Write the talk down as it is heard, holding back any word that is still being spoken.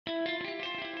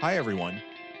Hi, everyone.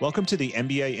 Welcome to the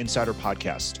MBA Insider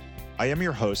Podcast. I am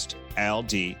your host, Al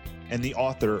D., and the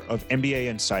author of MBA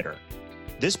Insider.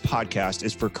 This podcast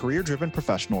is for career-driven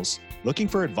professionals looking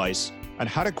for advice on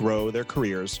how to grow their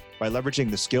careers by leveraging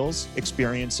the skills,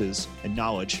 experiences, and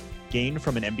knowledge gained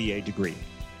from an MBA degree.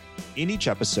 In each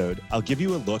episode, I'll give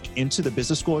you a look into the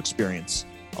business school experience,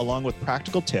 along with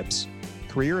practical tips,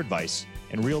 career advice,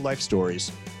 and real-life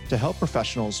stories to help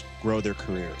professionals grow their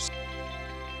careers.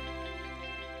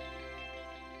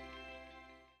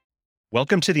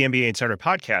 Welcome to the MBA Insider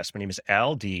Podcast. My name is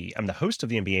Al D. I'm the host of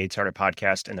the MBA Insider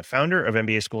Podcast and the founder of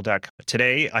MBAschool.com.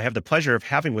 Today, I have the pleasure of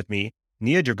having with me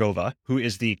Nia Durgova, who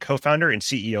is the co-founder and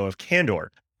CEO of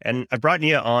Candor. And I brought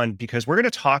Nia on because we're going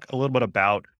to talk a little bit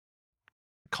about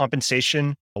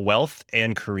compensation, wealth,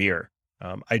 and career.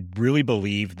 I really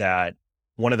believe that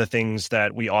one of the things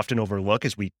that we often overlook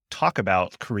as we talk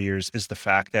about careers is the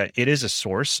fact that it is a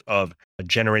source of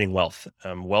generating wealth,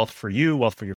 wealth for you,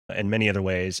 wealth for your, and many other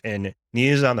ways. And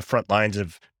Nia is on the front lines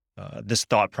of this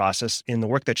thought process in the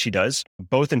work that she does,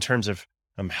 both in terms of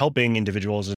helping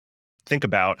individuals think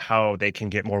about how they can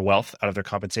get more wealth out of their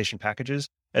compensation packages,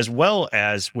 as well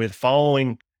as with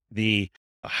following the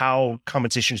how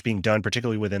compensation is being done,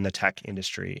 particularly within the tech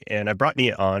industry. And I brought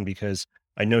Nia on because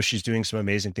I know she's doing some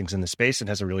amazing things in the space and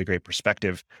has a really great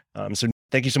perspective. So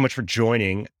thank you so much for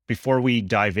joining. Before we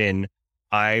dive in,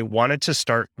 I wanted to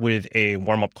start with a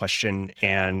warm-up question.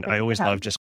 And I always love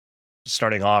just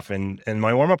starting off. And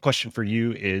my warm-up question for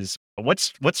you is,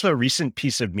 what's a recent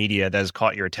piece of media that has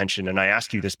caught your attention? And I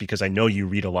ask you this because I know you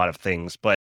read a lot of things,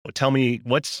 but tell me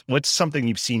what's something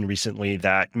you've seen recently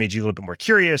that made you a little bit more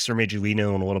curious or made you lean in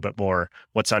a little bit more?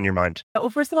 What's on your mind?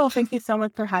 Well, first of all, thank you so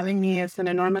much for having me. It's an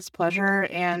enormous pleasure.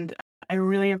 And I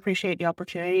really appreciate the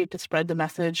opportunity to spread the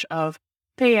message of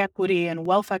pay equity and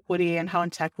wealth equity and how in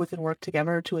tech we can work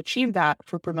together to achieve that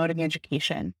for promoting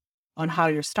education on how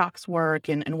your stocks work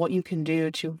and what you can do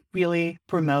to really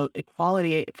promote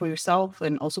equality for yourself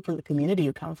and also for the community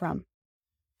you come from.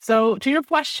 So to your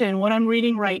question, what I'm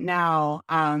reading right now,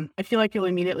 I feel like you'll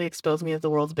immediately expose me as the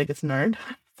world's biggest nerd.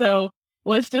 So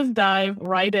let's just dive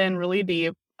right in really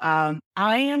deep. I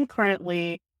am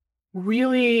currently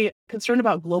really concerned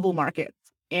about global markets.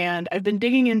 And I've been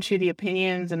digging into the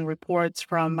opinions and reports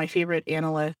from my favorite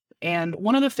analysts. And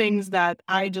one of the things that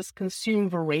I just consume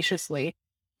voraciously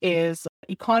is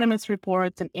economist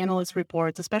reports and analyst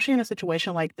reports, especially in a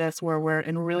situation like this where we're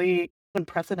in really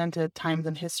unprecedented times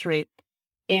in history.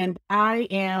 And I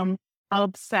am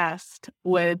obsessed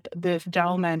with this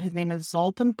gentleman. His name is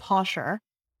Zoltan Pasher.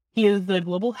 He is the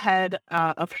global head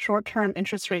of short-term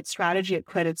interest rate strategy at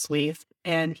Credit Suisse,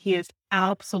 and he is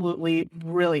absolutely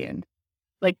brilliant,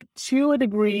 like to a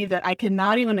degree that I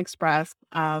cannot even express.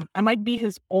 I might be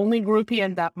his only groupie,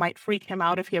 and that might freak him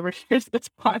out if he ever hears this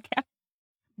podcast.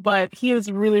 But he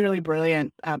is really, really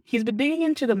brilliant. He's been digging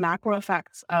into the macro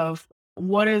effects of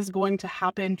what is going to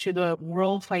happen to the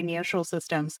world financial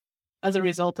systems as a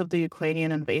result of the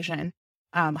Ukrainian invasion,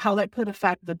 how that could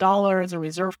affect the dollar as a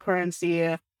reserve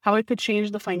currency, how it could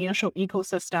change the financial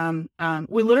ecosystem.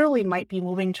 We literally might be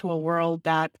moving to a world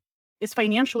that is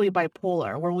financially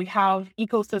bipolar, where we have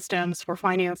ecosystems for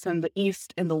finance in the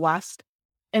East and the West.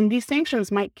 And these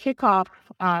sanctions might kick off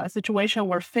a situation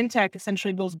where fintech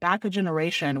essentially goes back a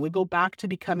generation. We go back to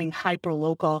becoming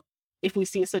hyper-local if we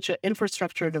see such an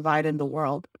infrastructure divide in the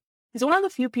world. He's one of the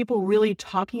few people really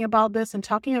talking about this and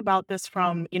talking about this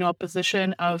from, a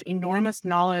position of enormous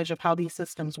knowledge of how these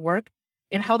systems work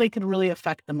and how they can really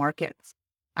affect the markets.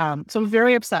 So I'm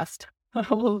very obsessed with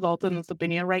Zoltan's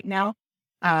opinion right now.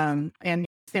 And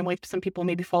same way some people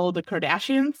maybe follow the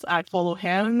Kardashians, I follow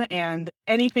him, and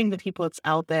anything that he puts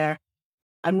out there,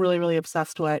 I'm really, really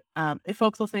obsessed with. If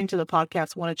folks listening to the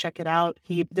podcast want to check it out,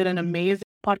 he did an amazing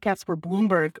podcast for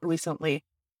Bloomberg recently.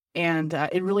 And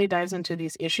it really dives into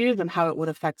these issues and how it would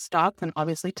affect stocks and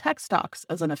obviously tech stocks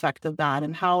as an effect of that,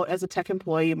 and how as a tech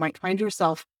employee, you might find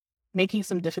yourself making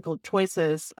some difficult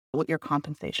choices with your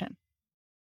compensation.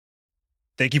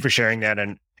 Thank you for sharing that.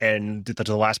 And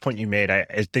the last point you made, I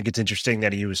think it's interesting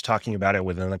that he was talking about it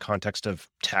within the context of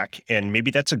tech. And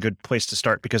maybe that's a good place to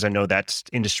start because I know that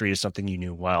industry is something you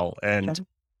knew well. And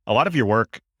a lot of your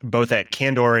work, both at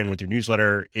Candor and with your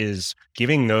newsletter, is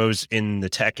giving those in the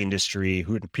tech industry,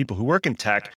 people who work in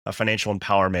tech, a financial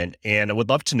empowerment. And I would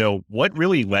love to know what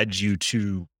really led you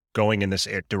to going in this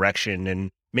direction,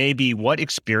 and maybe what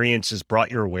experiences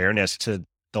brought your awareness to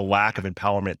the lack of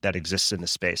empowerment that exists in the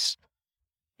space.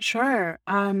 Sure.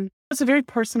 It's a very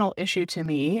personal issue to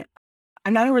me.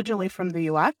 I'm not originally from the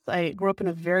US. I grew up in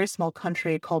a very small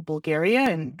country called Bulgaria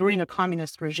and during a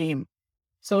communist regime.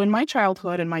 So in my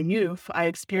childhood and my youth, I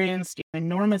experienced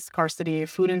enormous scarcity,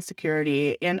 food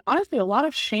insecurity, and honestly, a lot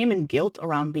of shame and guilt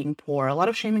around being poor, a lot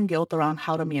of shame and guilt around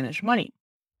how to manage money.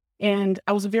 And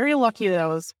I was very lucky that I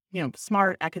was,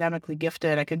 smart, academically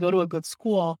gifted. I could go to a good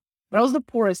school, but I was the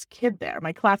poorest kid there.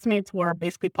 My classmates were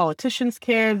basically politicians'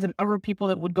 kids and other people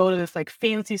that would go to this like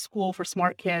fancy school for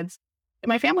smart kids. And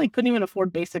my family couldn't even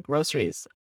afford basic groceries.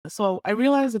 So I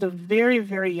realized at a very,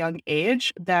 very young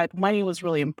age that money was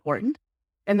really important.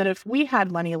 And that if we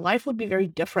had money, life would be very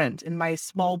different in my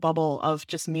small bubble of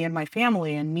just me and my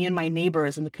family and me and my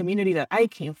neighbors and the community that I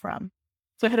came from.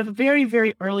 So I had a very,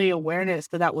 very early awareness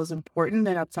that that was important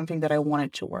and that's something that I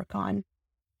wanted to work on.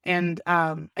 And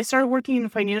I started working in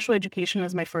financial education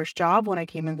as my first job when I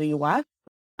came in the US.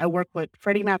 I worked with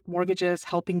Freddie Mac mortgages,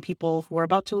 helping people who were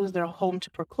about to lose their home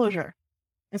to foreclosure.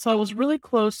 And so I was really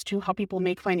close to how people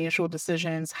make financial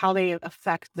decisions, how they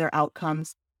affect their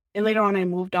outcomes. And later on, I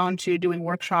moved on to doing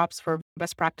workshops for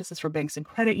best practices for banks and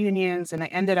credit unions. And I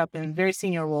ended up in very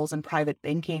senior roles in private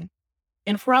banking.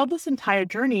 And throughout this entire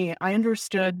journey, I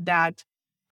understood that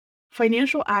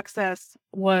financial access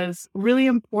was really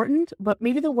important, but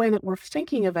maybe the way that we're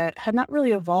thinking of it had not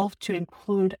really evolved to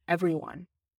include everyone.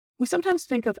 We sometimes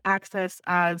think of access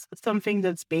as something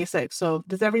that's basic. So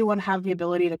does everyone have the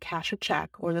ability to cash a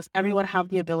check or does everyone have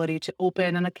the ability to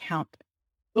open an account?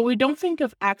 But we don't think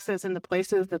of access in the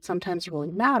places that sometimes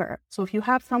really matter. So if you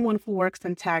have someone who works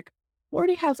in tech who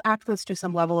already has access to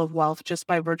some level of wealth just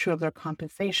by virtue of their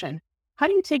compensation, how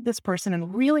do you take this person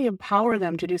and really empower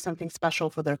them to do something special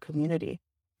for their community?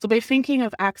 So by thinking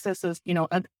of access as,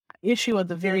 an issue at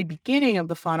the very beginning of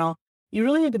the funnel, you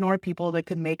really ignore people that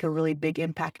could make a really big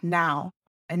impact now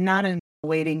and not in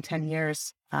waiting 10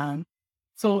 years.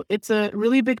 So it's a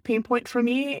really big pain point for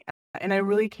me. And I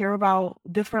really care about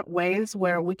different ways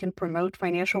where we can promote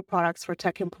financial products for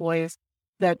tech employees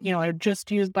that, are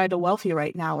just used by the wealthy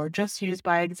right now or just used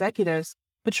by executives,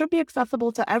 but should be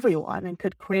accessible to everyone and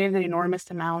could create an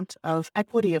enormous amount of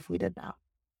equity if we did that.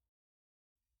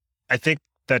 I think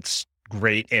that's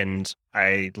great. And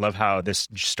I love how this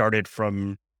started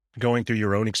from going through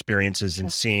your own experiences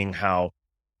and seeing how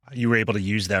you were able to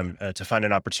use them to find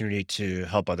an opportunity to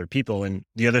help other people. And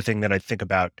the other thing that I think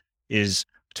about is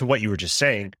to what you were just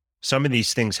saying, some of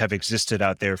these things have existed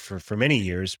out there for many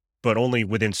years, but only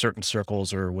within certain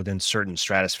circles or within certain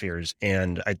stratospheres.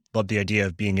 And I love the idea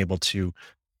of being able to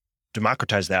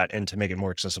democratize that and to make it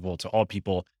more accessible to all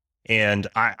people. And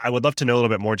I would love to know a little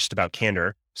bit more just about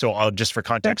Candor. So just for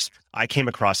context, I came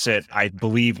across it, I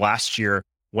believe last year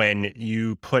when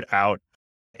you put out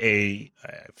I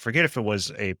forget if it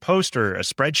was a post or a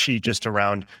spreadsheet just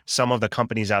around some of the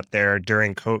companies out there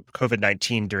during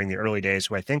COVID-19 during the early days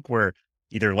who I think were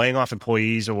either laying off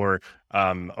employees or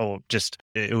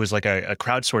it was like a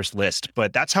crowdsourced list.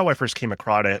 But that's how I first came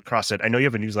across it. I know you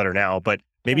have a newsletter now, but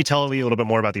maybe tell me a little bit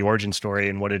more about the origin story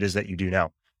and what it is that you do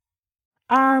now.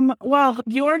 Well,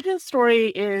 the origin story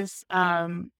is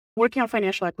working on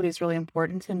financial equity is really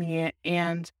important to me.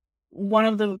 And one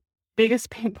of the biggest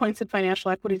pain points in financial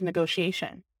equity is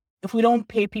negotiation. If we don't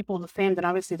pay people the same, then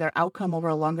obviously their outcome over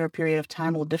a longer period of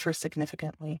time will differ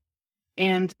significantly.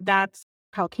 And that's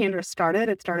how Candor started.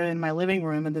 It started in my living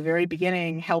room in the very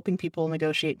beginning, helping people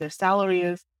negotiate their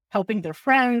salaries, helping their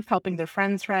friends'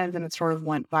 friends, and it sort of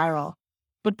went viral.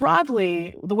 But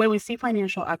broadly, the way we see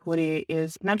financial equity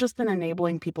is not just in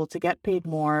enabling people to get paid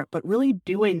more, but really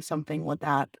doing something with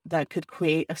that could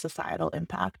create a societal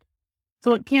impact. So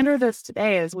what Candor does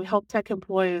today is we help tech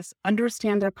employees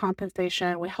understand their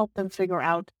compensation. We help them figure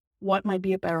out what might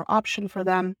be a better option for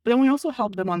them. But then we also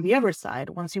help them on the other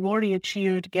side. Once you've already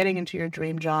achieved getting into your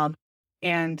dream job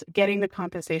and getting the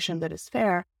compensation that is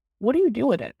fair, what do you do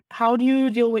with it? How do you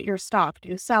deal with your stock? Do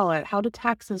you sell it? How do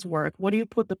taxes work? What do you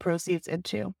put the proceeds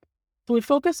into? So we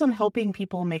focus on helping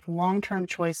people make long-term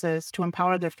choices to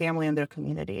empower their family and their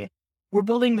community. We're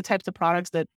building the types of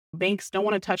products that banks don't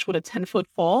want to touch with a 10-foot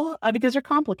pole because they're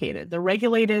complicated. They're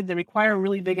regulated. They require a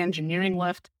really big engineering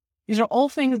lift. These are all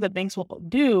things that banks will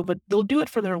do, but they'll do it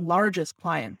for their largest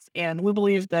clients. And we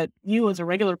believe that you as a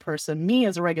regular person, me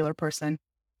as a regular person,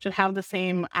 should have the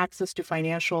same access to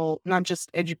financial, not just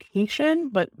education,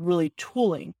 but really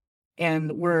tooling.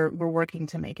 And we're working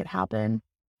to make it happen.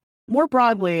 More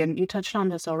broadly, and you touched on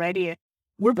this already,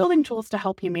 we're building tools to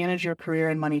help you manage your career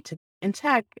and money in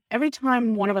tech. Every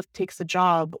time one of us takes a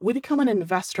job, we become an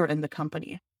investor in the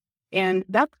company. And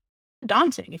that's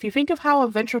daunting. If you think of how a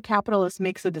venture capitalist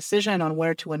makes a decision on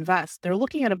where to invest, they're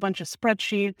looking at a bunch of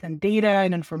spreadsheets and data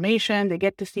and information. They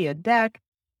get to see a deck.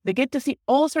 They get to see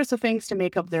all sorts of things to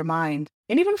make up their mind.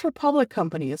 And even for public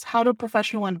companies, how do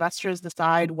professional investors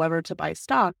decide whether to buy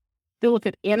stock? They look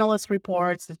at analyst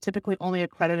reports that typically only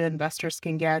accredited investors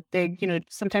can get. They,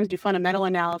 sometimes do fundamental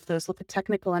analysis, look at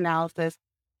technical analysis.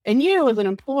 And you as an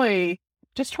employee,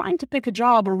 just trying to pick a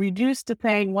job or reduced to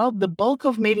saying, well, the bulk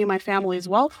of maybe my family's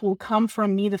wealth will come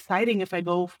from me deciding if I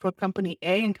go for company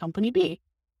A and company B.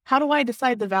 How do I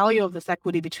decide the value of this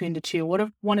equity between the two? What if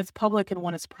one is public and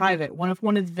one is private? What if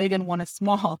one is big and one is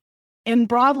small? And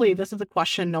broadly, this is a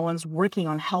question no one's working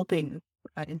on helping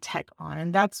in tech on.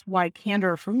 And that's why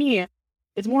Candor, for me,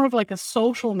 it's more of like a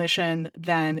social mission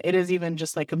than it is even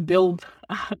just like a build.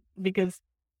 Because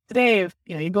today, if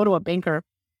you go to a banker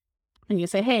and you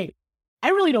say, hey, I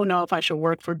really don't know if I should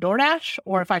work for DoorDash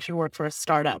or if I should work for a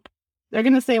startup. They're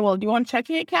going to say, well, do you want a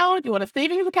checking account? Do you want a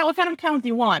savings account? What kind of account do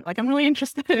you want? Like, I'm really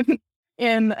interested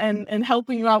in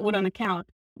helping you out with an account.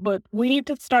 But we need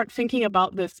to start thinking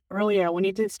about this earlier. We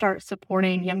need to start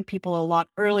supporting young people a lot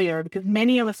earlier, because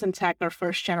many of us in tech are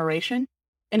first generation.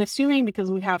 And assuming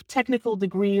because we have technical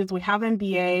degrees, we have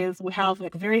MBAs, we have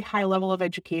like a very high level of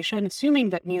education,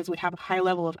 assuming that means we have a high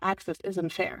level of access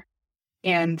isn't fair.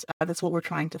 And that's what we're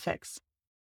trying to fix.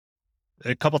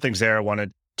 A couple things there I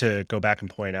wanted to go back and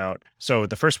point out. So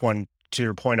the first one, to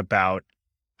your point about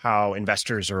how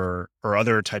investors or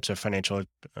other types of financial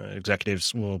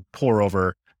executives will pore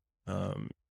over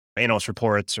analyst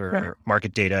reports or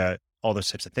market data, all those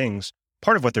types of things.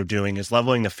 Part of what they're doing is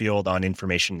leveling the field on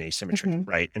information asymmetry,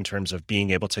 right? In terms of being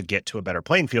able to get to a better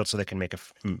playing field so they can make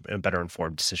a better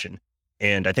informed decision.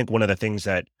 And I think one of the things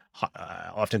that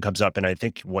often comes up, and I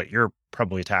think what you're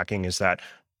probably attacking, is that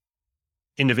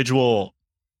individual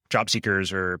job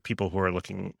seekers or people who are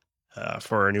looking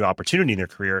for a new opportunity in their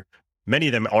career, many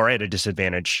of them are at a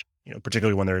disadvantage,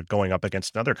 particularly when they're going up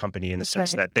against another company, in the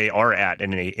sense that they are at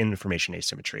an information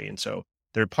asymmetry. And so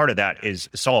part of that is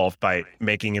solved by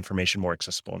making information more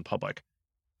accessible in public.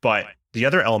 But the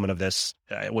other element of this,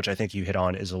 which I think you hit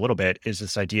on is a little bit, is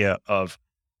this idea of,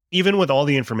 even with all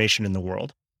the information in the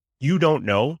world, you don't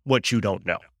know what you don't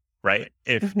know, right?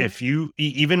 If you,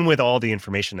 even with all the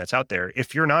information that's out there,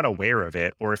 if you're not aware of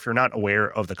it, or if you're not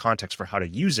aware of the context for how to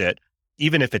use it,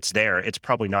 even if it's there, it's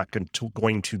probably not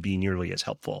going to be nearly as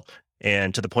helpful.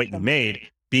 And to the point you made,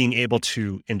 being able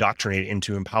to indoctrinate and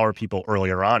to empower people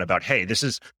earlier on about, hey, this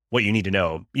is what you need to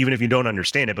know, even if you don't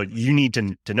understand it, but you need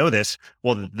to know this.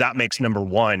 Well, that makes number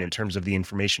one, in terms of the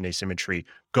information asymmetry,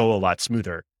 go a lot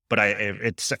smoother. But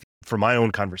it's for my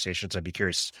own conversations, I'd be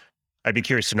curious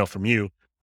to know from you.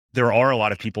 There are a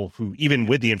lot of people who, even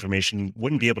with the information,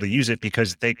 wouldn't be able to use it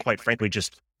because they, quite frankly,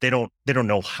 they don't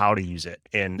know how to use it.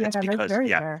 And it's because that's very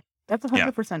fair. That's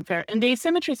 100% fair. And the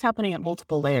asymmetry is happening at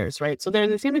multiple layers, right? So there's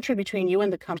asymmetry between you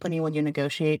and the company when you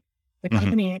negotiate. The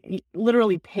company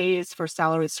literally pays for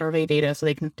salary survey data so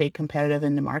they can stay competitive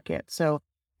in the market. So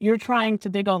you're trying to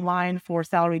dig online for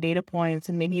salary data points,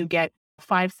 and maybe you get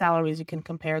 5 salaries you can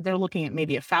compare. They're looking at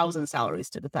maybe 1,000 salaries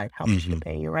to decide how much to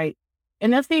pay you, right?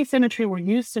 And that's the asymmetry we're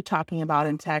used to talking about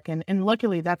in tech. And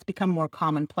luckily, that's become more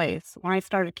commonplace. When I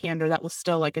started Candor, that was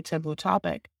still like a taboo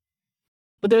topic.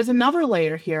 But there's another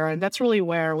layer here, and that's really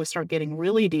where we start getting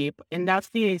really deep. And that's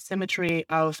the asymmetry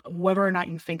of whether or not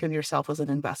you think of yourself as an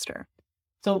investor.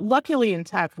 So luckily in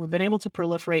tech, we've been able to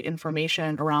proliferate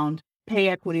information around pay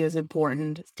equity is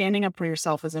important, standing up for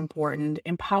yourself is important,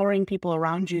 empowering people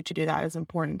around you to do that is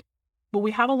important. But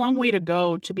we have a long way to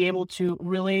go to be able to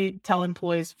really tell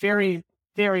employees very,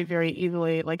 very, very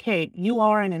easily, like, hey, you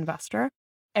are an investor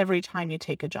every time you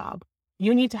take a job.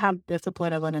 You need to have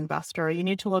discipline of an investor. You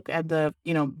need to look at the,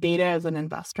 data as an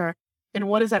investor. And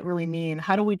what does that really mean?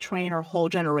 How do we train our whole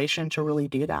generation to really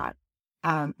do that?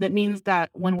 That means that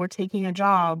when we're taking a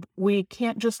job, we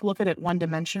can't just look at it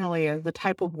one-dimensionally as the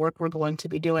type of work we're going to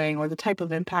be doing or the type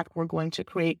of impact we're going to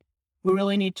create. We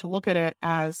really need to look at it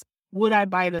as, would I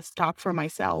buy this stock for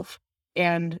myself?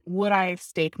 And would I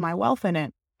stake my wealth in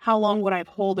it? How long would I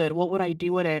hold it? What would I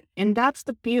do with it? And that's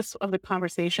the piece of the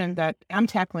conversation that I'm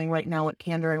tackling right now at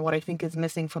Candor, and what I think is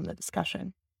missing from the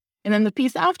discussion. And then the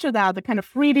piece after that, the kind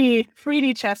of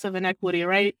 3D chess of inequity,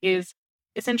 right, is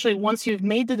essentially once you've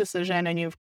made the decision and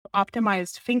you've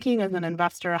optimized thinking as an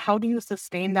investor, how do you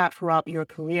sustain that throughout your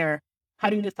career? How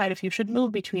do you decide if you should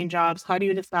move between jobs? How do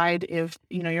you decide if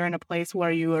you're in a place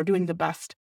where you are doing the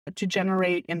best to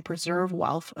generate and preserve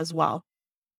wealth as well?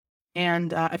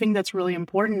 And I think that's really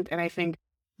important. And I think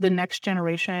the next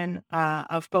generation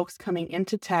of folks coming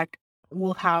into tech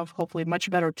will have hopefully much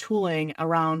better tooling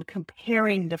around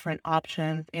comparing different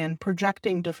options and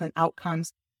projecting different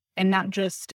outcomes, and not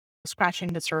just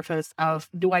scratching the surface of,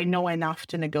 do I know enough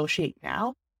to negotiate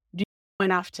now? Do I know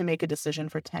enough to make a decision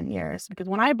for 10 years? Because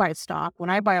when I buy stock, when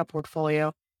I buy a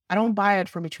portfolio, I don't buy it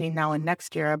for between now and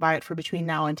next year. I buy it for between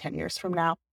now and 10 years from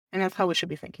now. And that's how we should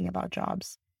be thinking about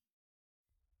jobs.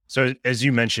 So as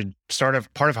you mentioned, part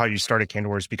of how you started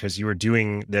Candor is because you were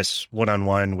doing this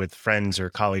one-on-one with friends or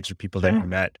colleagues or people that you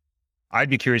met. I'd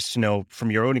be curious to know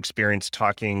from your own experience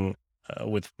talking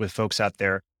with folks out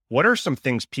there, what are some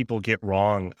things people get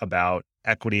wrong about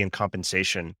equity and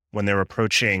compensation when they're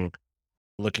approaching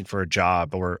looking for a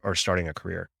job or starting a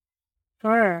career?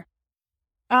 Sure.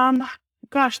 Um,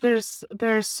 Gosh, there's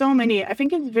so many. I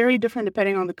think it's very different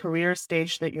depending on the career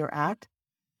stage that you're at.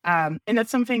 And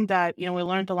that's something that, we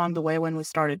learned along the way when we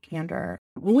started Candor.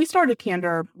 When we started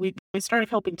Candor, we started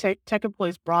helping tech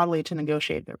employees broadly to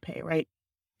negotiate their pay, right?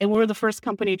 And we were the first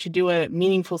company to do it at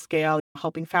meaningful scale,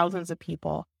 helping thousands of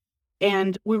people.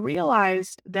 And we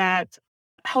realized that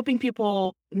helping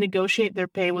people negotiate their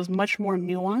pay was much more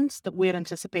nuanced than we had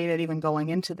anticipated even going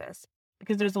into this,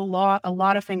 because there's a lot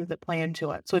of things that play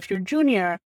into it. So if you're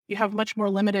junior, you have much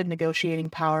more limited negotiating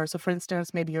power. So for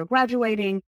instance, maybe you're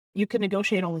graduating, you can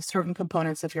negotiate only certain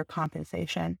components of your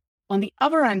compensation. On the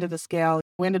other end of the scale,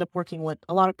 we ended up working with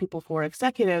a lot of people who are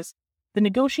executives. The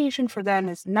negotiation for them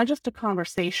is not just a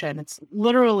conversation, it's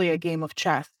literally a game of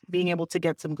chess, being able to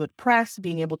get some good press,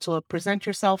 being able to present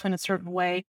yourself in a certain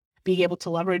way, being able to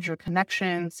leverage your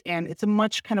connections. And it's a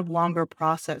much kind of longer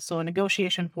process. So a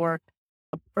negotiation for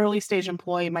an early stage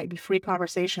employee might be 3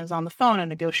 conversations on the phone. A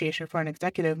negotiation for an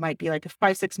executive might be like a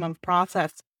 5-6 month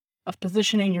process of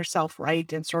positioning yourself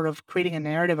right and sort of creating a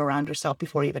narrative around yourself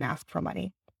before you even ask for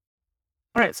money.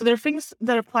 All right. So there are things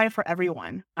that apply for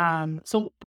everyone.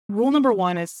 So rule number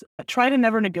 1 is try to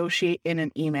never negotiate in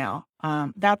an email.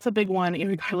 That's a big one,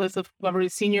 regardless of whether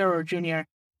it's senior or junior.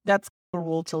 That's a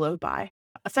rule to live by.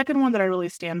 A second one that I really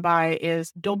stand by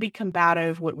is don't be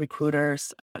combative with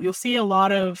recruiters. You'll see a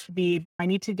lot of I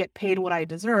need to get paid what I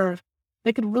deserve.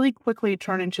 They could really quickly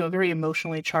turn into a very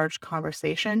emotionally charged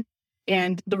conversation.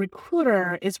 And the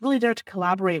recruiter is really there to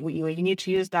collaborate with you. And you need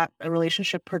to use that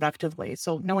relationship productively.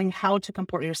 So knowing how to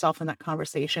comport yourself in that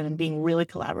conversation and being really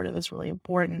collaborative is really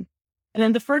important. And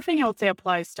then the third thing I would say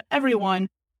applies to everyone,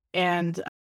 and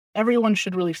everyone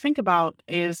should really think about,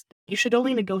 is you should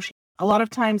only negotiate. A lot of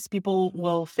times people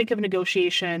will think of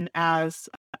negotiation as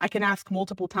I can ask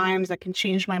multiple times, I can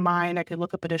change my mind, I can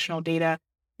look up additional data.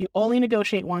 You only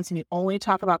negotiate once, and you only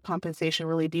talk about compensation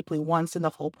really deeply once in the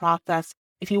whole process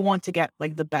if you want to get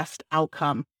like the best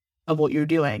outcome of what you're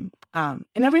doing. And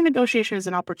every negotiation is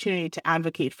an opportunity to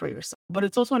advocate for yourself, but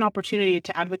it's also an opportunity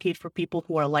to advocate for people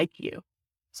who are like you.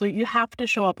 So you have to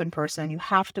show up in person, you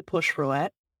have to push through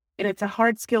it. And it's a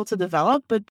hard skill to develop,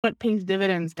 but it pays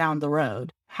dividends down the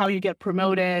road. How you get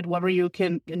promoted, whether you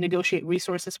can negotiate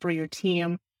resources for your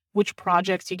team, which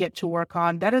projects you get to work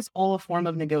on, that is all a form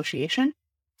of negotiation.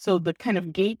 So the kind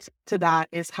of gate to that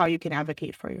is how you can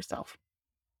advocate for yourself.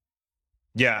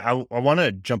 Yeah, I want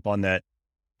to jump on that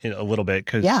in a little bit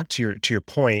because to your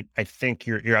point, I think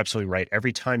you're absolutely right.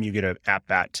 Every time you get an at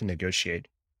bat to negotiate,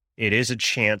 it is a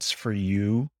chance for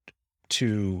you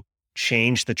to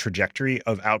change the trajectory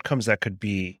of outcomes that could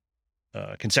be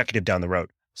consecutive down the road.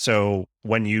 So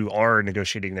when you are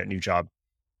negotiating that new job,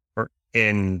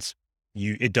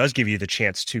 it does give you the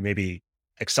chance to maybe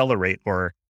accelerate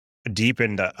or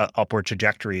deepen the upward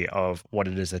trajectory of what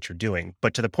it is that you're doing.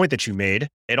 But to the point that you made,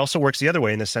 it also works the other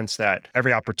way in the sense that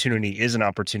every opportunity is an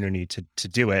opportunity to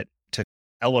do it, to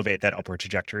elevate that upward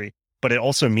trajectory. But it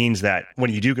also means that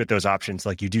when you do get those options,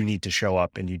 like you do need to show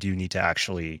up and you do need to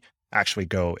actually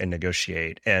go and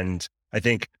negotiate. And I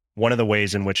think one of the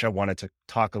ways in which I wanted to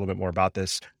talk a little bit more about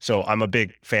this. So I'm a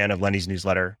big fan of Lenny's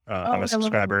newsletter. I'm a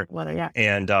subscriber.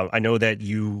 And I know that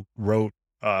you wrote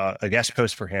a guest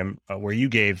post for him where you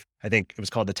gave, I think it was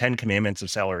called the 10 Commandments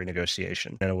of Salary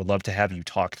Negotiation. And I would love to have you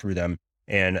talk through them.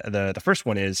 And the first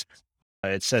one is,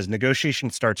 it says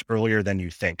negotiation starts earlier than you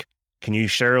think. Can you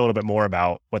share a little bit more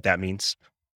about what that means?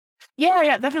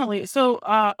 Yeah, definitely. So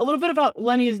a little bit about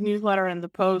Lenny's newsletter and the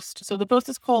post. So the post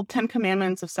is called 10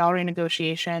 Commandments of Salary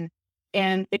Negotiation.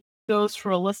 And it goes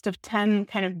through a list of 10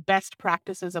 kind of best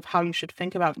practices of how you should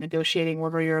think about negotiating,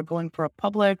 whether you're going for a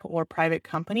public or private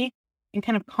company, and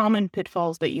kind of common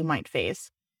pitfalls that you might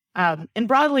face. And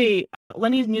broadly,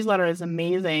 Lenny's newsletter is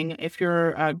amazing. If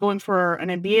you're going for an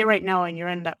MBA right now and you're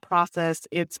in that process,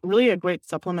 it's really a great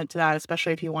supplement to that,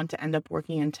 especially if you want to end up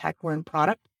working in tech or in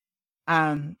product.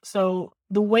 So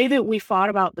the way that we thought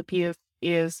about the piece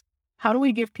is, how do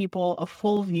we give people a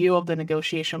full view of the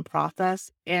negotiation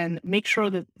process and make sure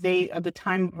that they, at the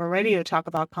time we're ready to talk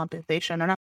about compensation, are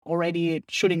not already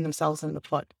shooting themselves in the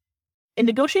foot. And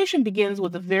negotiation begins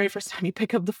with the very first time you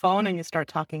pick up the phone and you start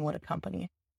talking with a company.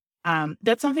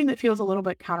 That's something that feels a little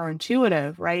bit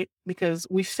counterintuitive, right? Because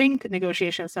we think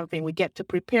negotiation is something we get to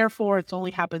prepare for. It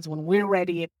only happens when we're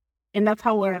ready. And that's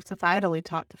how we're societally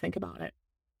taught to think about it.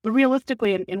 But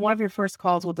realistically, in one of your first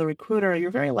calls with the recruiter,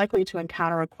 you're very likely to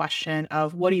encounter a question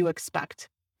of what do you expect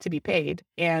to be paid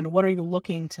and what are you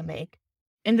looking to make?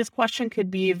 And this question could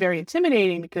be very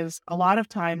intimidating because a lot of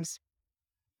times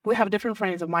we have different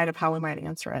frames of mind of how we might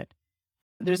answer it.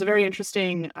 There's a very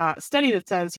interesting study that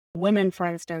says women, for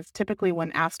instance, typically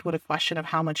when asked with a question of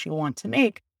how much you want to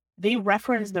make, they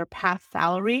reference their past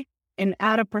salary and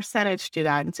add a percentage to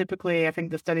that. And typically, I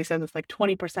think the study says it's like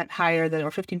 20% higher than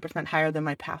or 15% higher than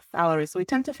my past salary. So we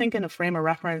tend to think in a frame of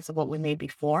reference of what we made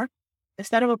before,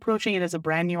 instead of approaching it as a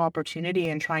brand new opportunity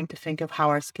and trying to think of how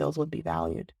our skills would be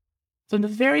valued. So in the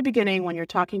very beginning, when you're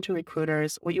talking to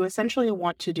recruiters, what you essentially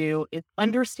want to do is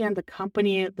understand the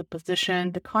company, the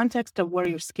position, the context of where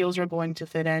your skills are going to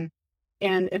fit in,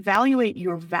 and evaluate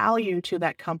your value to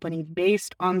that company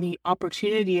based on the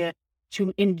opportunity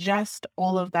to ingest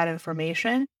all of that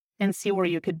information and see where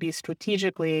you could be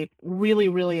strategically really,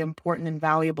 really important and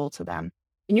valuable to them.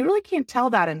 And you really can't tell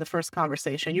that in the first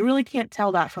conversation. You really can't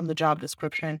tell that from the job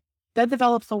description. That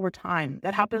develops over time.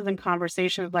 That happens in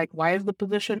conversations like, why is the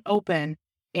position open?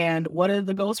 And what are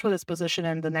the goals for this position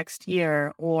in the next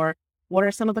year? Or what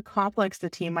are some of the conflicts the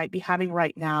team might be having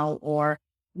right now? Or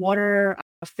what are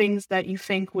things that you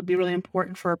think would be really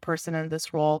important for a person in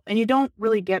this role? And you don't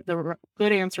really get the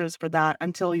good answers for that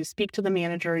until you speak to the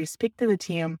manager, you speak to the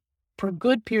team for a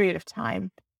good period of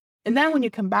time. And then when you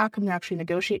come back and you actually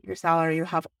negotiate your salary, you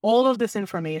have all of this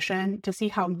information to see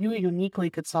how you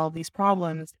uniquely could solve these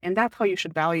problems. And that's how you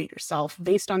should value yourself,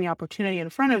 based on the opportunity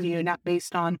in front of you, not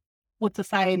based on what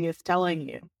society is telling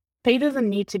you. Pay doesn't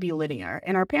need to be linear.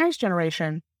 In our parents'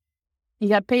 generation, you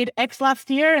got paid X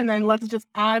last year, and then let's just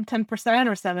add 10%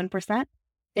 or 7%.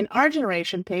 In our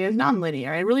generation, pay is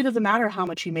nonlinear. It really doesn't matter how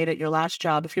much you made at your last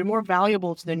job. If you're more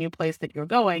valuable to the new place that you're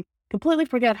going, completely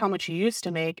forget how much you used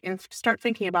to make and start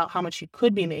thinking about how much you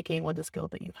could be making with the skill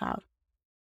that you have.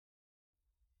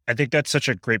 I think that's such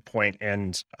a great point,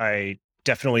 and I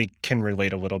definitely can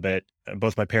relate a little bit.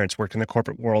 Both my parents worked in the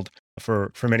corporate world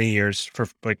for many years, for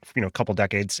like a couple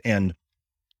decades, and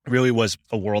really was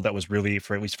a world that was really,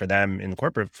 for at least for them in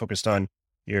corporate, focused on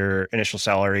your initial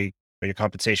salary, your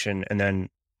compensation, and then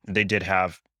they did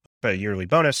have a yearly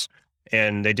bonus,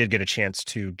 and they did get a chance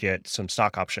to get some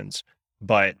stock options.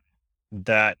 But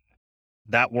that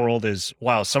that world is,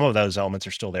 while some of those elements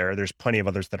are still there, there's plenty of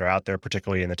others that are out there,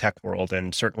 particularly in the tech world.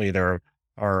 And certainly there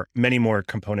are many more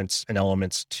components and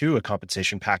elements to a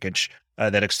compensation package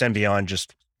that extend beyond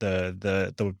just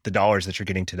the dollars that you're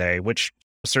getting today, which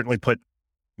certainly put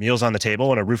meals on the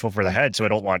table and a roof over the head. So I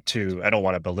don't want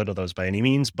to belittle those by any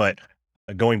means, but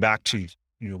going back to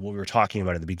what we were talking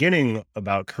about at the beginning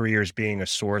about careers being a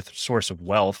source of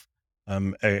wealth,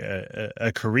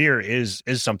 a career is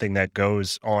something that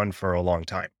goes on for a long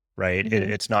time, right? Mhm.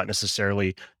 It's not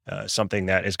necessarily something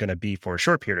that is going to be for a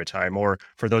short period of time. Or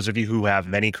for those of you who have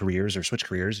many careers or switch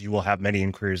careers, you will have many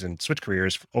in careers and switch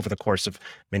careers over the course of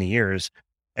many years.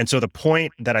 And so the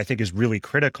point that I think is really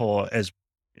critical as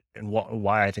and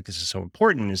why I think this is so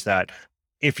important is that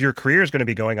if your career is going to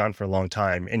be going on for a long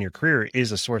time and your career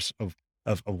is a source of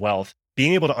wealth,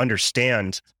 being able to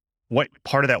understand what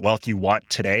part of that wealth you want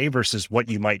today versus what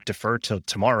you might defer to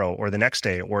tomorrow or the next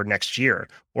day or next year,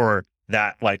 or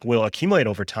that like will accumulate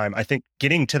over time. I think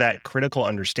getting to that critical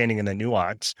understanding and the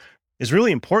nuance is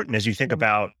really important as you think Mhm.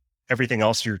 about everything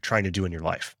else you're trying to do in your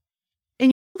life.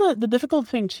 And the difficult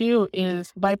thing too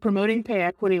is by promoting pay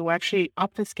equity, we actually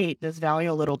obfuscate this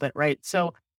value a little bit, right?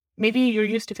 So maybe you're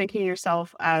used to thinking of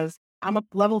yourself as I'm a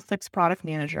level 6 product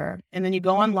manager. And then you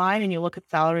go online and you look at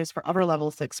salaries for other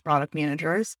level 6 product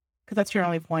managers because that's your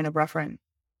only point of reference.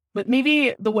 But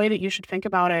maybe the way that you should think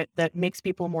about it that makes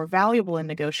people more valuable in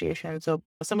negotiation. So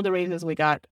some of the raises we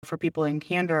got for people in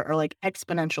Candor are like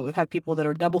exponential. We've had people that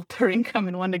are double their income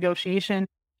in one negotiation,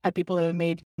 had people that have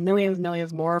made millions,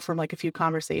 millions more from like a few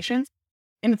conversations.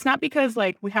 And it's not because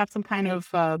like we have some kind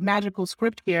of magical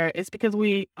script here. It's because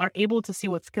we are able to see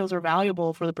what skills are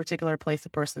valuable for the particular place the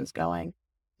person's going.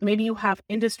 Maybe you have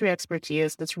industry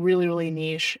expertise that's really, really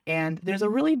niche. And there's a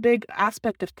really big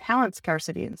aspect of talent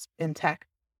scarcity in tech.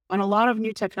 On a lot of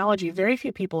new technology, very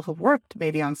few people have worked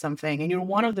maybe on something, and you're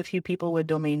one of the few people with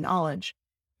domain knowledge.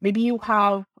 Maybe you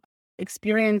have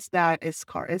experience that is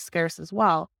scarce as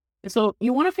well. And so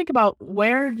you want to think about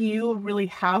where do you really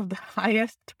have the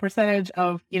highest percentage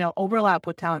of, overlap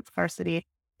with talent scarcity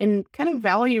and kind of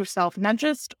value yourself, not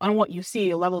just on what you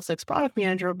see, a level 6 product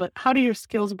manager, but how do your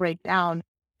skills break down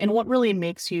and what really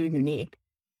makes you unique?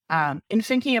 In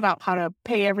thinking about how to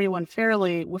pay everyone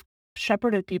fairly, we've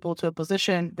shepherded people to a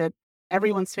position that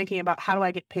everyone's thinking about how do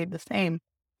I get paid the same?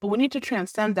 But we need to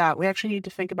transcend that. We actually need to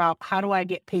think about, how do I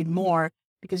get paid more?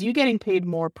 Because you getting paid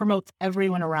more promotes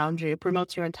everyone around you,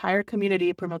 promotes your entire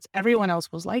community, promotes everyone else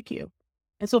who's like you.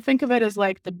 And so think of it as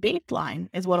like the baseline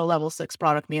is what a level 6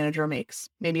 product manager makes.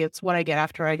 Maybe it's what I get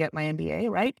after I get my MBA,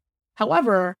 right?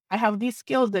 However, I have these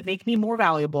skills that make me more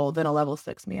valuable than a level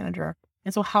 6 manager.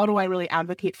 And so how do I really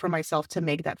advocate for myself to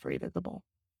make that very visible?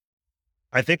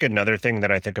 I think another thing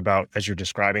that I think about as you're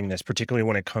describing this, particularly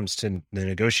when it comes to the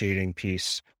negotiating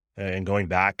piece and going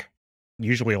back,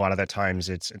 usually a lot of the times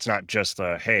it's not just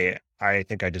the, hey, I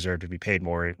think I deserve to be paid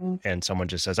more, and someone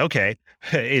just says, okay.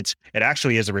 It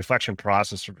actually is a reflection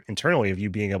process internally of you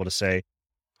being able to say,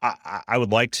 I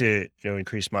would like to,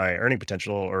 increase my earning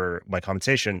potential or my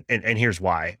compensation, and here's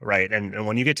why, right? And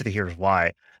when you get to the here's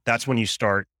why, that's when you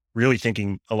start really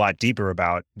thinking a lot deeper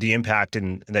about the impact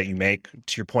that you make.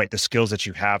 To your point, the skills that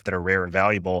you have that are rare and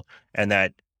valuable, and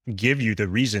that give you the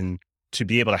reason to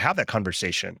be able to have that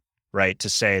conversation, right? To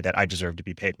say that I deserve to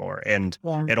be paid more, and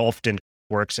Yeah. it often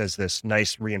works as this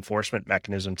nice reinforcement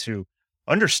mechanism to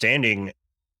understanding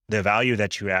the value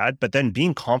that you add, but then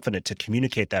being confident to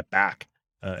communicate that back.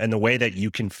 And the way that you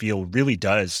can feel really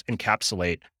does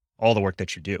encapsulate all the work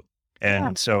that you do. Yeah,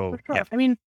 And so, for sure. yeah. I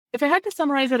mean, if I had to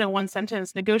summarize it in one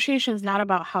sentence, negotiation is not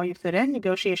about how you fit in.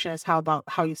 Negotiation is about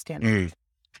how you stand out. Mm,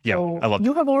 yeah, So I love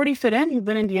you have already fit in. You've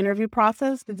been in the interview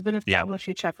process. It's been Yeah. established.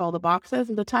 You check all the boxes.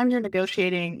 And the time you're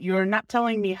negotiating, you're not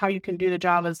telling me how you can do the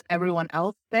job as everyone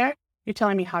else there. You're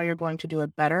telling me how you're going to do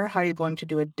it better, how you're going to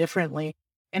do it differently,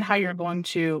 and how you're going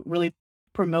to really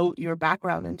promote your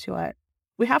background into it.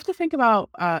 We have to think about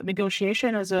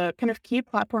negotiation as a kind of key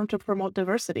platform to promote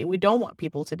diversity. We don't want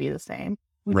people to be the same.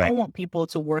 We Right. don't want people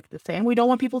to work the same. We don't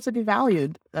want people to be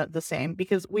valued the same,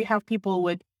 because we have people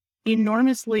with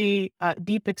enormously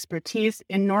deep expertise,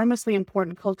 enormously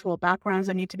important cultural backgrounds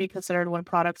that need to be considered when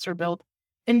products are built.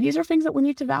 And these are things that we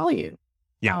need to value.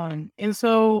 Yeah. And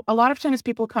so a lot of times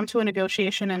people come to a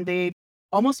negotiation and they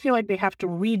almost feel like they have to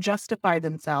re-justify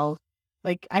themselves.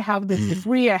 Like, I have this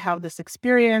degree, I have this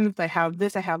experience, I have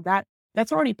this, I have that.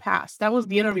 That's already passed. That was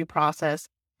the interview process.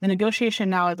 The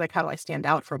negotiation now is like, how do I stand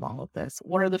out from all of this?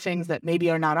 What are the things that maybe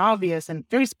are not obvious and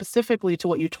very specifically to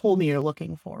what you told me you're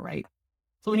looking for, right?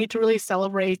 So we need to really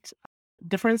celebrate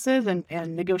differences,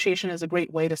 and negotiation is a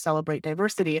great way to celebrate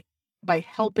diversity by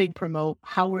helping promote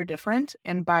how we're different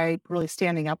and by really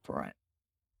standing up for it.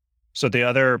 So the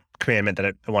other commandment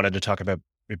that I wanted to talk about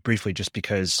briefly, just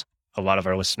because a lot of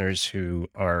our listeners who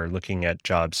are looking at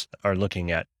jobs are looking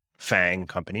at FANG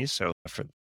companies. So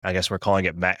I guess we're calling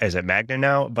it, is it Magna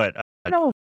now? But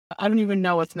No, I don't even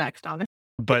know what's next on it.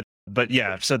 But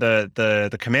yeah, so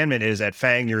the commandment is at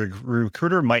FANG, your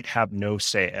recruiter might have no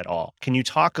say at all. Can you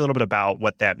talk a little bit about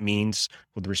what that means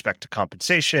with respect to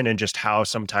compensation, and just how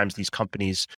sometimes these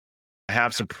companies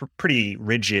have some pretty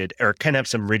rigid, or can have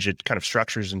some rigid kind of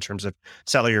structures in terms of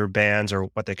salary bands or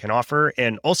what they can offer?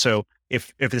 And also,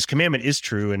 if this commandment is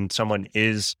true and someone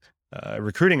is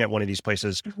recruiting at one of these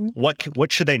places,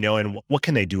 what should they know, and what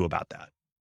can they do about that?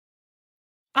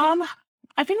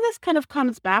 I think this kind of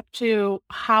comes back to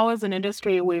how, as an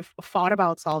industry, we've thought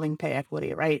about solving pay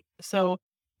equity, right? So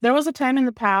there was a time in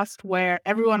the past where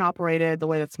everyone operated the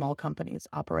way that small companies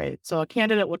operate. So a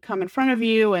candidate would come in front of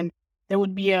you, and there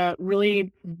would be a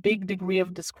really big degree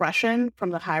of discretion from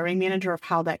the hiring manager of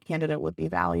how that candidate would be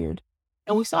valued.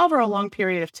 And we saw over a long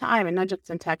period of time, and not just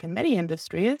in tech and many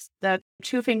industries, that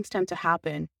two things tend to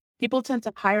happen. People tend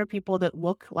to hire people that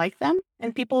look like them,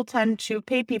 and people tend to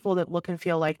pay people that look and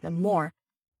feel like them more.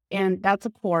 And that's a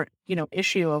core,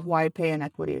 issue of why pay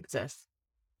inequity exists.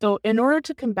 So in order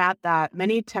to combat that,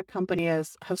 many tech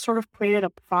companies have sort of created a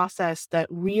process that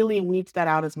really weeds that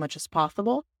out as much as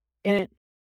possible. And it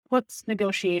puts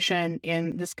negotiation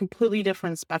in this completely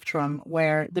different spectrum,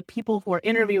 where the people who are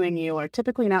interviewing you are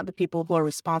typically not the people who are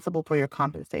responsible for your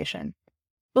compensation.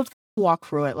 Let's walk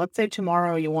through it. Let's say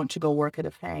tomorrow you want to go work at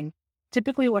a FANG.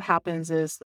 Typically what happens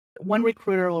is one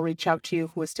recruiter will reach out to you,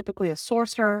 who is typically a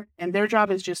sourcer, and their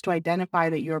job is just to identify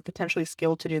that you're potentially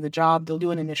skilled to do the job. They'll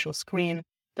do an initial screen.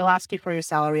 They'll ask you for your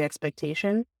salary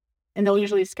expectation, and they'll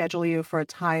usually schedule you for a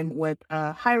time with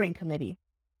a hiring committee.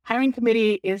 Hiring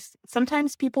committee is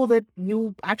sometimes people that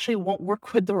you actually won't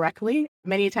work with directly.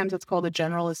 Many times it's called a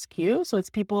generalist queue. So it's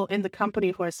people in the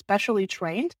company who are specially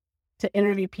trained to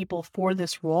interview people for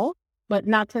this role, but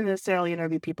not to necessarily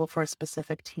interview people for a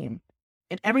specific team.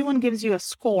 And everyone gives you a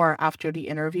score after the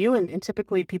interview, and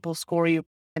typically people score you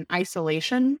in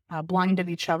isolation, blind of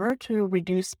each other, to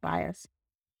reduce bias.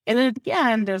 And then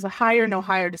again, there's a hire, no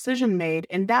hire decision made,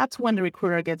 and that's when the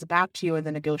recruiter gets back to you and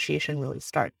the negotiation really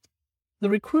starts. The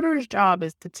recruiter's job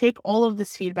is to take all of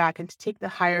this feedback and to take the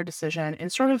hire decision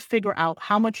and sort of figure out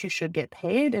how much you should get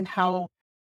paid and how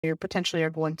you potentially are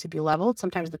going to be leveled.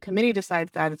 Sometimes the committee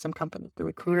decides that, and some companies, the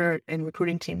recruiter and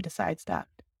recruiting team decides that.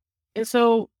 And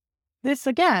so this,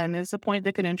 again, is a point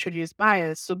that can introduce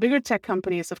bias. So bigger tech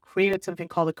companies have created something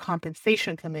called a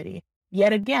compensation committee.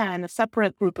 Yet again, a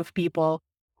separate group of people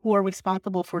who are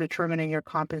responsible for determining your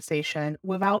compensation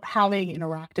without having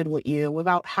interacted with you,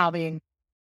 without having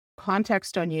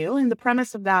context on you. And the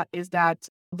premise of that is that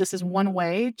this is one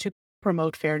way to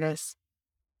promote fairness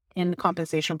in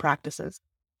compensation practices.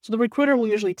 So the recruiter will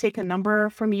usually take a number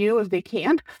from you if they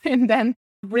can, and then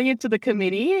bring it to the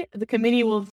committee. The committee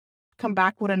will come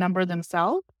back with a number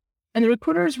themselves. And the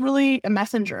recruiter is really a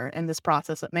messenger in this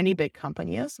process at many big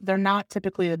companies. They're not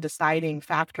typically a deciding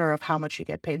factor of how much you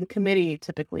get paid. The committee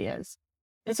typically is.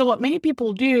 And so what many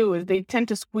people do is they tend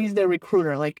to squeeze their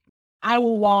recruiter, like, I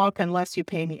will walk unless you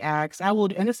pay me X.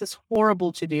 And this is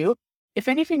horrible to do. If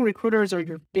anything, recruiters are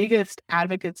your biggest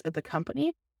advocates at the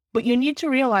company, but you need to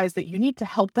realize that you need to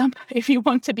help them if you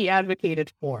want to be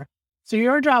advocated for. So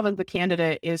your job as the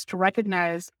candidate is to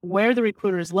recognize where the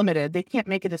recruiter is limited. They can't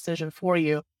make a decision for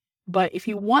you. But if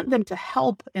you want them to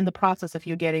help in the process of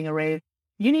you getting a raise,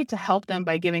 you need to help them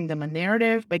by giving them a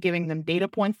narrative, by giving them data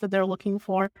points that they're looking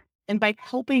for, and by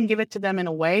helping give it to them in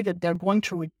a way that they're going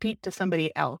to repeat to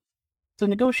somebody else. So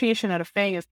negotiation at a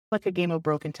FANG is like a game of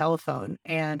broken telephone,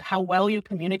 and how well you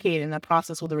communicate in that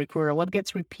process with the recruiter, what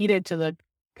gets repeated to the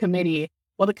committee,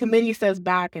 what the committee says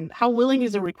back, and how willing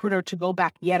is a recruiter to go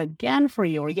back yet again for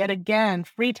you, or yet again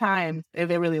 3 times if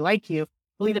they really like you,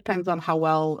 really depends on how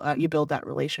well you build that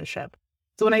relationship.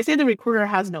 So when I say the recruiter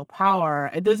has no power,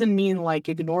 it doesn't mean like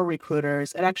ignore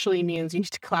recruiters. It actually means you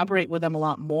need to collaborate with them a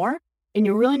lot more. And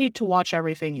you really need to watch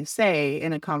everything you say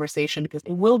in a conversation because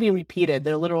it will be repeated.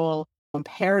 Their literal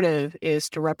imperative is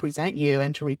to represent you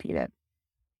and to repeat it.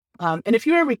 And if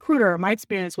you're a recruiter, my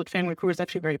experience with FANG recruiters is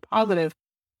actually very positive.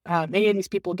 Many of these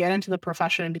people get into the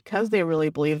profession because they really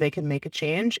believe they can make a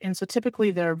change. And so typically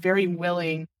they're very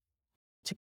willing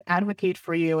to advocate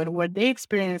for you. And where they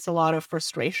experience a lot of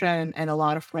frustration and a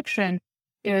lot of friction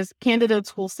is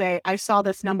candidates who will say, I saw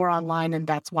this number online and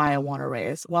that's why I want to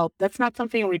raise. Well, that's not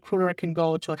something a recruiter can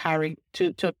go to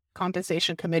a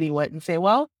compensation committee with and say,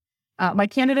 well, my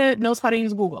candidate knows how to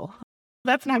use Google.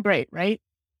 That's not great, right?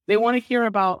 They want to hear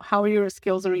about how your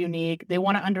skills are unique. They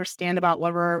want to understand about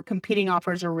whether competing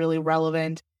offers are really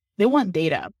relevant. They want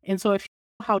data. And so if you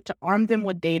know how to arm them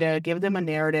with data, give them a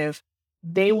narrative,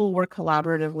 they will work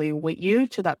collaboratively with you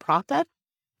to that process.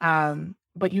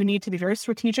 But you need to be very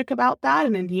strategic about that.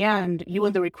 And in the end, you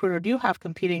and the recruiter do have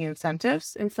competing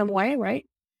incentives in some way, right?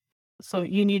 So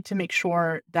you need to make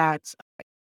sure that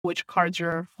which cards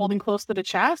you're holding close to the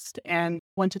chest and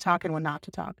when to talk and when not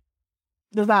to talk.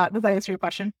 Does that answer your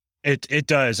question? It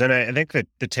does. And I think that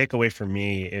the takeaway for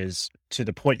me is to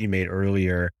the point you made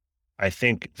earlier. I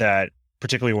think that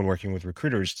particularly when working with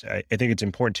recruiters, I think it's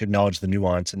important to acknowledge the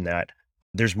nuance in that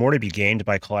there's more to be gained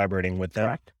by collaborating with them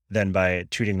Correct. than by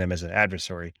treating them as an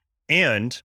adversary.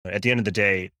 And at the end of the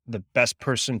day, the best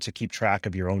person to keep track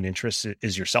of your own interests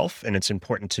is yourself. And it's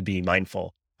important to be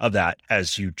mindful of that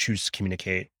as you choose to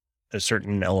communicate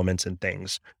certain elements and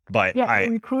things. But a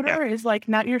recruiter is like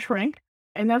not your shrink.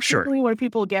 And that's Sure. usually where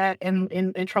people get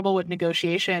in trouble with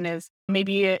negotiation is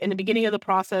maybe in the beginning of the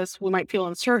process, we might feel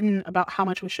uncertain about how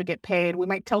much we should get paid. We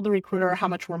might tell the recruiter how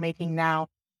much we're making now.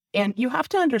 And you have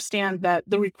to understand that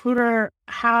the recruiter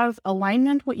has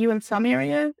alignment with you in some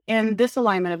areas and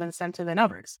disalignment of incentive in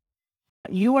others.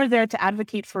 You are there to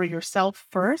advocate for yourself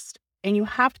first, and you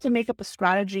have to make up a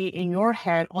strategy in your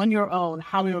head on your own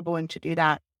how you're going to do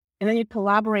that. And then you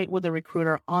collaborate with the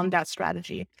recruiter on that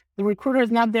strategy. The recruiter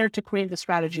is not there to create the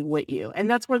strategy with you. And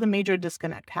that's where the major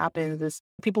disconnect happens is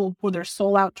people pour their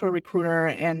soul out to a recruiter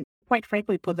and quite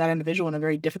frankly, put that individual in a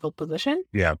very difficult position.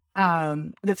 Yeah.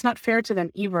 That's not fair to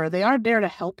them either. They are there to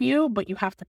help you, but you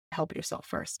have to help yourself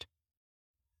first.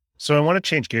 So I want to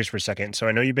change gears for a second. So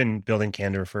I know you've been building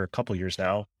Candor for a couple of years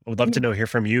now. I would love to hear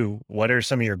from you. What are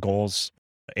some of your goals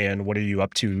and what are you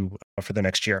up to for the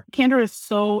next year? Candor is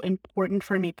so important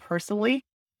for me personally.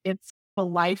 It's a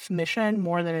life mission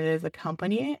more than it is a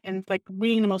company. And it's like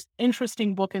reading the most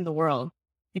interesting book in the world.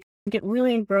 You can get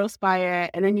really engrossed by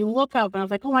it. And then you look up and I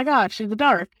was like, oh my gosh, it's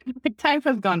dark. Like time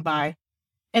has gone by.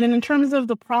 And then in terms of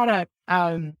the product,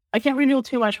 I can't reveal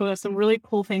too much. We have some really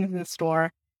cool things in the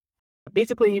store.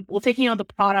 Basically, we're taking on the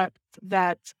product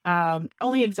that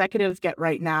only executives get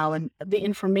right now and the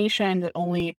information that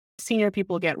only senior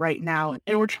people get right now.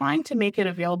 And we're trying to make it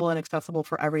available and accessible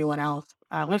for everyone else.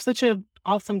 We have such an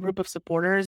awesome group of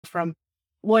supporters from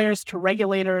lawyers to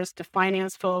regulators to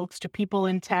finance folks to people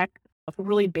in tech who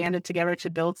really banded together to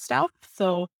build stuff.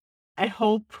 So I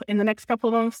hope in the next couple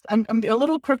of months, I'm a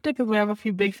little cryptic because we have a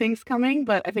few big things coming,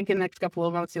 but I think in the next couple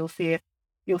of months, you'll see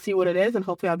what it is. And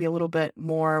hopefully I'll be a little bit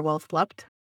more well slept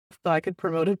so I could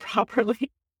promote it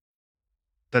properly.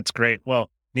 That's great. Well,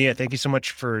 Nia, thank you so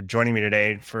much for joining me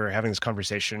today, for having this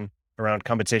conversation around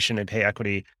compensation and pay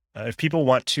equity. If people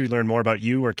want to learn more about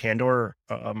you or Candor,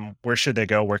 where should they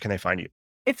go? Where can they find you?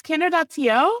 It's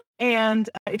Candor.co. And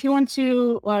if you want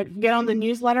to get on the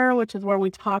newsletter, which is where we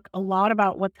talk a lot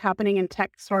about what's happening in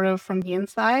tech sort of from the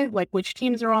inside, like which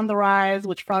teams are on the rise,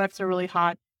 which products are really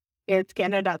hot, it's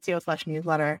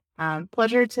Candor.co/newsletter.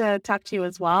 Pleasure to talk to you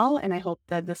as well. And I hope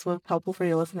that this was helpful for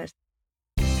your listeners.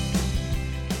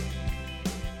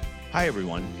 Hi,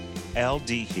 everyone. LD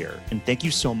here, and thank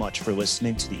you so much for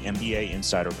listening to the MBA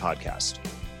Insider Podcast.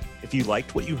 If you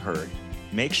liked what you heard,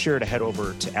 make sure to head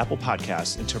over to Apple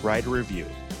Podcasts and to write a review.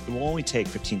 It will only take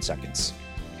 15 seconds.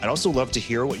 I'd also love to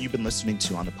hear what you've been listening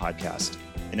to on the podcast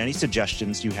and any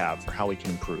suggestions you have for how we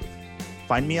can improve.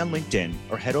 Find me on LinkedIn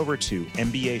or head over to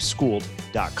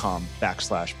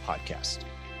mbaschooled.com/podcast.